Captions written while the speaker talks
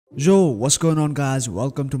Yo, what's going on guys?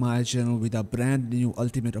 Welcome to my channel with a brand new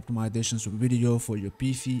ultimate optimizations video for your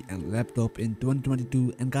PC and laptop in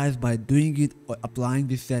 2022. And guys, by doing it or applying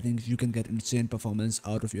these settings, you can get insane performance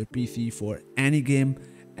out of your PC for any game,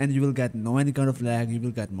 and you will get no any kind of lag, you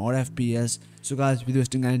will get more FPS. So guys, without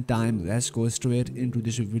wasting any time, let's go straight into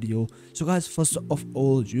this video. So guys, first of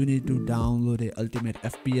all, you need to download a ultimate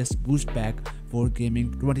FPS boost pack for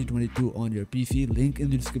gaming 2022 on your PC. Link in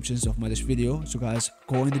the descriptions of this video. So guys,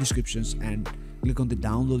 go in the descriptions and click on the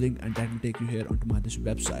download link, and that will take you here onto this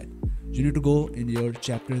website. You need to go in your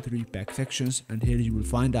chapter 3 pack sections, and here you will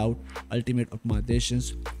find out ultimate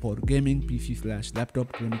optimizations for gaming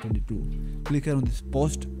PC/laptop 2022. Click here on this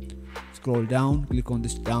post, scroll down, click on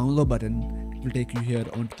this download button. It will take you here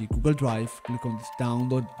onto the Google Drive. Click on this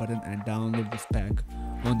download button and download this pack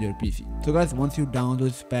on your PC. So guys, once you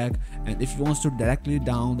download this pack, and if you want to directly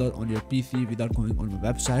download on your PC without going on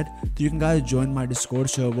my website, so you can guys join my Discord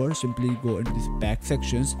server. Simply go into this pack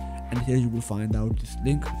sections, and here you will find out this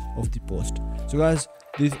link of the post. So guys,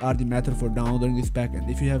 these are the method for downloading this pack, and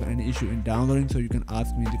if you have any issue in downloading, so you can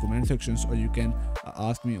ask me in the comment sections, or you can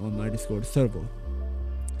ask me on my Discord server.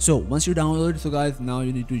 So once you download it, so guys, now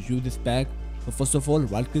you need to use this pack. So first of all,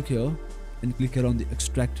 right click here and click here on the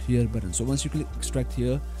extract here button. So once you click extract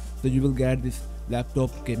here, so you will get this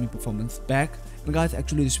laptop gaming performance pack. And guys,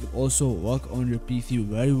 actually this will also work on your PC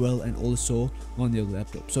very well and also on your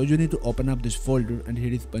laptop. So you need to open up this folder, and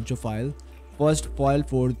here is bunch of file. First file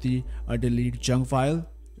for the delete junk file,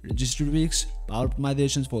 registry tweaks, power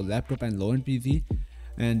optimizations for laptop and low-end PC,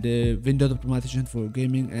 and Windows optimization for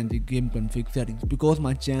gaming, and the game config settings. Because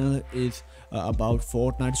my channel is about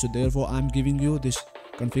Fortnite, so therefore I'm giving you this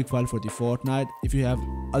config file for the Fortnite. If you have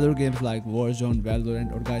other games like Warzone,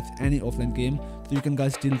 Valorant, or guys any offline game, so you can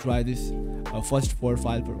guys still try this first 4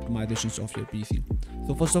 file for optimizations of your PC.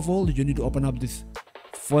 So first of all, you need to open up this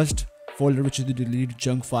first folder, which is the delete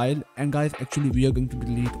junk file. And guys, actually we are going to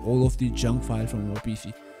delete all of the junk file from our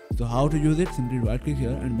PC. So how to use it? Simply right click here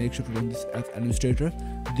and make sure to run this as administrator.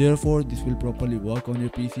 Therefore this will properly work on your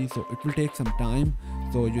PC, so it will take some time,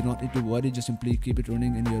 so you don't need to worry. Just simply keep it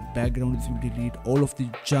running in your background. This will delete all of the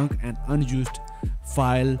junk and unused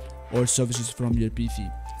file or services from your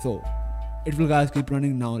PC. So it will guys keep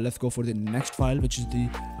running. Now let's go for the next file, which is the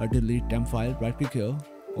delete temp file. Right click here,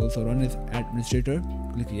 also run as administrator,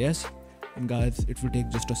 click yes, and guys it will take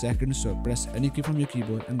just a second, so press any key from your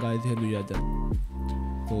keyboard, and guys here we are done.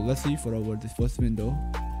 So let's see for our this first window.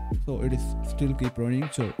 So it is still keep running.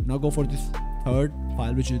 So now go for this third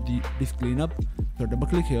file, which is the disk cleanup. So double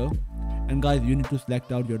click here, and guys you need to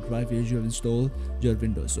select out your drive where you have installed your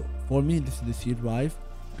Windows. So for me this is the C drive.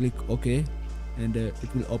 Click OK, and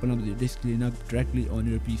it will open up the disk cleanup directly on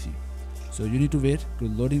your PC. So you need to wait to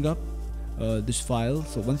loading up this file.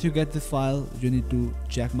 So once you get this file, you need to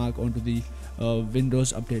check mark onto the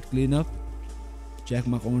Windows update cleanup, check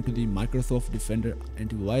mark onto the Microsoft Defender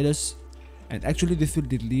antivirus, and actually this will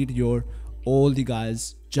delete your all the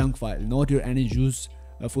guys junk file, not your any use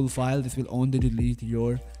full file. This will only delete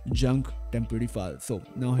your junk temporary file. So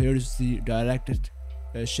now here is the directed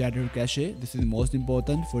shader cache. This is most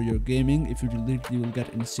important for your gaming. If you delete, you will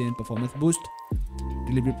get insane performance boost.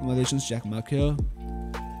 Delivery optimizations, check mark here,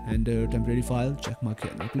 and temporary file, check mark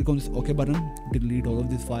here. Now click on this OK button, delete all of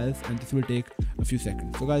these files, and this will take a few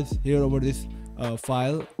seconds. So guys, here over this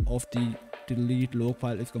file of the delete log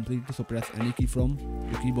file is completed, so press any key from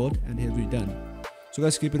your keyboard, and here we're done. So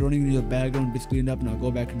guys, keep it running in your background, disk cleaned up. Now go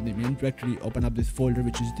back into the main directory, open up this folder,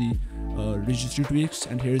 which is the registry tweaks,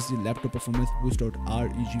 and here is the laptop performance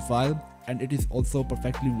boost.reg file, and it is also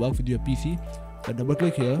perfectly work with your PC. So double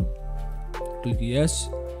click here, click yes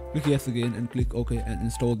again, and click OK, and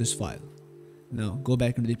install this file. Now go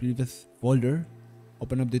back into the previous folder,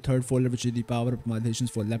 open up the third folder, which is the power optimizations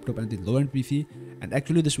for laptop and the low-end PC, and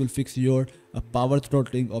actually this will fix your power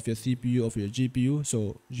throttling of your CPU, of your GPU.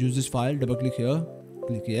 So use this file, double click here,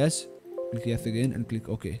 click yes again, and click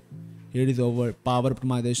OK. Here is our power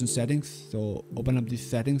optimization settings. So open up these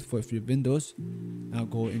settings for your Windows. Now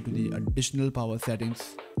go into the additional power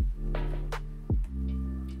settings,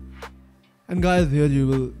 and guys here you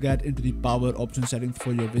will get into the power option settings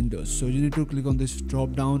for your Windows. So you need to click on this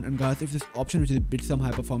drop down, and guys if this option, which is bit some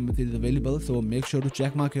high performance, is available, so make sure to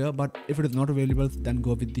check mark here. But if it is not available, then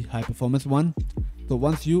go with the high performance one. So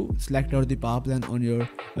once you select out the power plan on your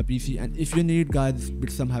PC, and if you need guys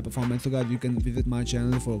bit some high performance, so guys you can visit my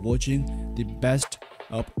channel for watching the best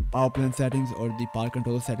power plan settings or the power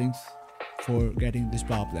control settings for getting this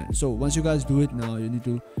power plan. So once you guys do it, now you need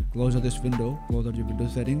to close out this window, close out your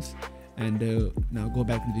Windows settings, and now go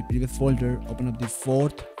back to the previous folder, open up the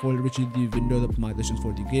fourth folder, which is the Windows optimizations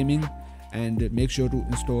for the gaming, and make sure to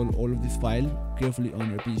install all of this file carefully on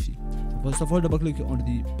your PC. So first of all, double click on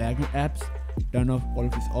the background apps, turn off all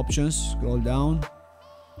of these options, scroll down,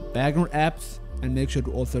 background apps, and make sure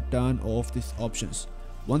to also turn off these options.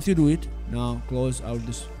 Once you do it, now close out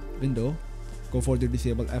this window, go for the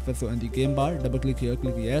disable FSO and the game bar, double click here,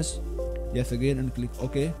 click yes again, and click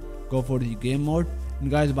OK. Go for the game mode, and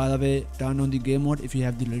guys, by the way, turn on the game mode if you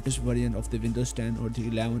have the latest variant of the Windows 10 or the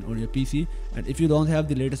 11 on your PC, and if you don't have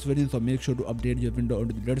the latest variant, so make sure to update your window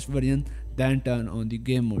onto the latest variant, then turn on the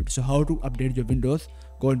game mode. So how to update your Windows?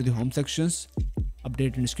 Go into the home sections,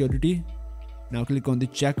 update and security. Now click on the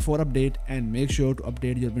check for update and make sure to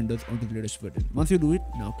update your Windows onto the latest version. Once you do it,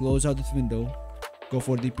 now close out this window, go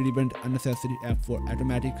for the prevent unnecessary app for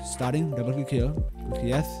automatic starting, double click here, click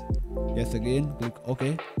yes again, click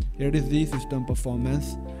OK. Here it is the system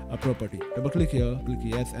performance property, double click here, click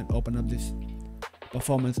yes, and open up this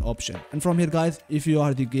performance option. And from here, guys, if you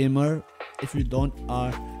are the gamer, if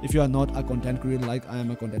you are not a content creator like I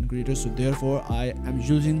am a content creator, so therefore I am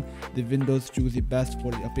using the Windows choose the best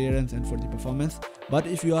for the appearance and for the performance. But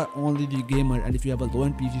if you are only the gamer and if you have a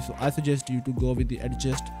low-end PC, so I suggest you to go with the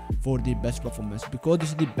adjust for the best performance, because this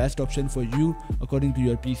is the best option for you according to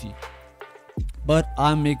your PC. But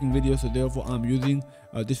I'm making videos, so therefore I'm using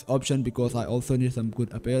this option because I also need some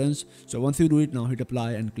good appearance. So once you do it, now hit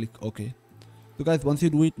apply and click OK. So guys, once you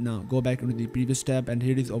do it, now go back into the previous tab, and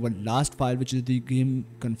here is our last file, which is the game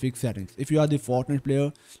config settings. If you are the Fortnite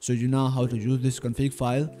player, so you know how to use this config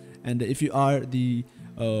file, and if you are the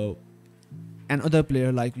another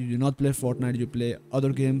player, like you do not play Fortnite, you play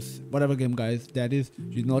other games, whatever game, guys, that is,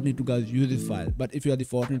 you do not need to guys use this file. But if you are the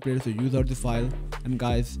Fortnite player, so use out the file, and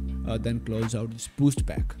guys, then close out this boost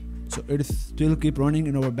pack. So it is still keep running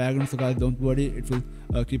in our background, so guys, don't worry, it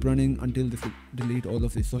will keep running until this will delete all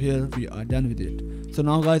of this. So here we are done with it. So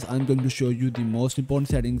now, guys, I'm going to show you the most important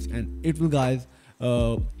settings, and it will, guys,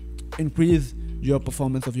 increase your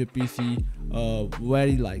performance of your PC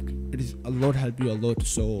very, like, it is a lot, help you a lot.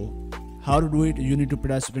 So how to do it? You need to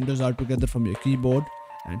press Windows R together from your keyboard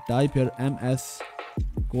and type here ms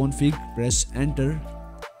config, press enter.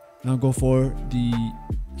 Now go for the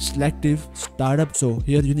selective startup. So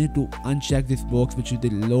here you need to uncheck this box, which is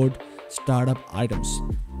the load startup items,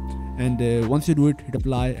 and once you do it, hit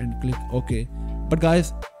apply and click OK. But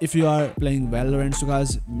guys, if you are playing Valorant, so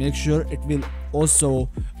guys, make sure it will also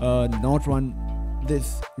not run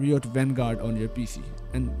this Riot Vanguard on your PC,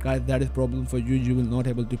 and guys, that is problem for you. You will not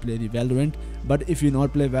able to play the Valorant. But if you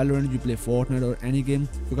not play Valorant, you play Fortnite or any game,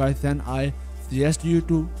 so guys, then I suggest you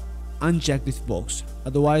to uncheck this box.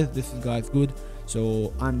 Otherwise, this is, guys, good.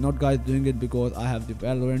 So I'm not, guys, doing it because I have the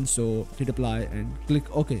Valorant. So hit apply and click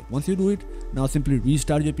OK. Once you do it, now simply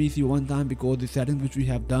restart your PC one time, because the settings which we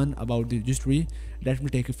have done about the registry, that will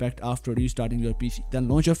take effect after restarting your PC. Then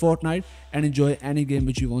launch your Fortnite and enjoy any game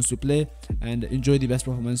which you want to play, and enjoy the best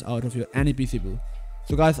performance out of your any PC build.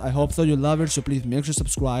 So guys, I hope so you love it. So please make sure to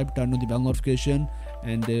subscribe, turn on the bell notification,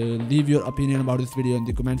 and leave your opinion about this video in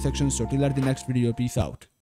the comment section. So till at the next video, peace out.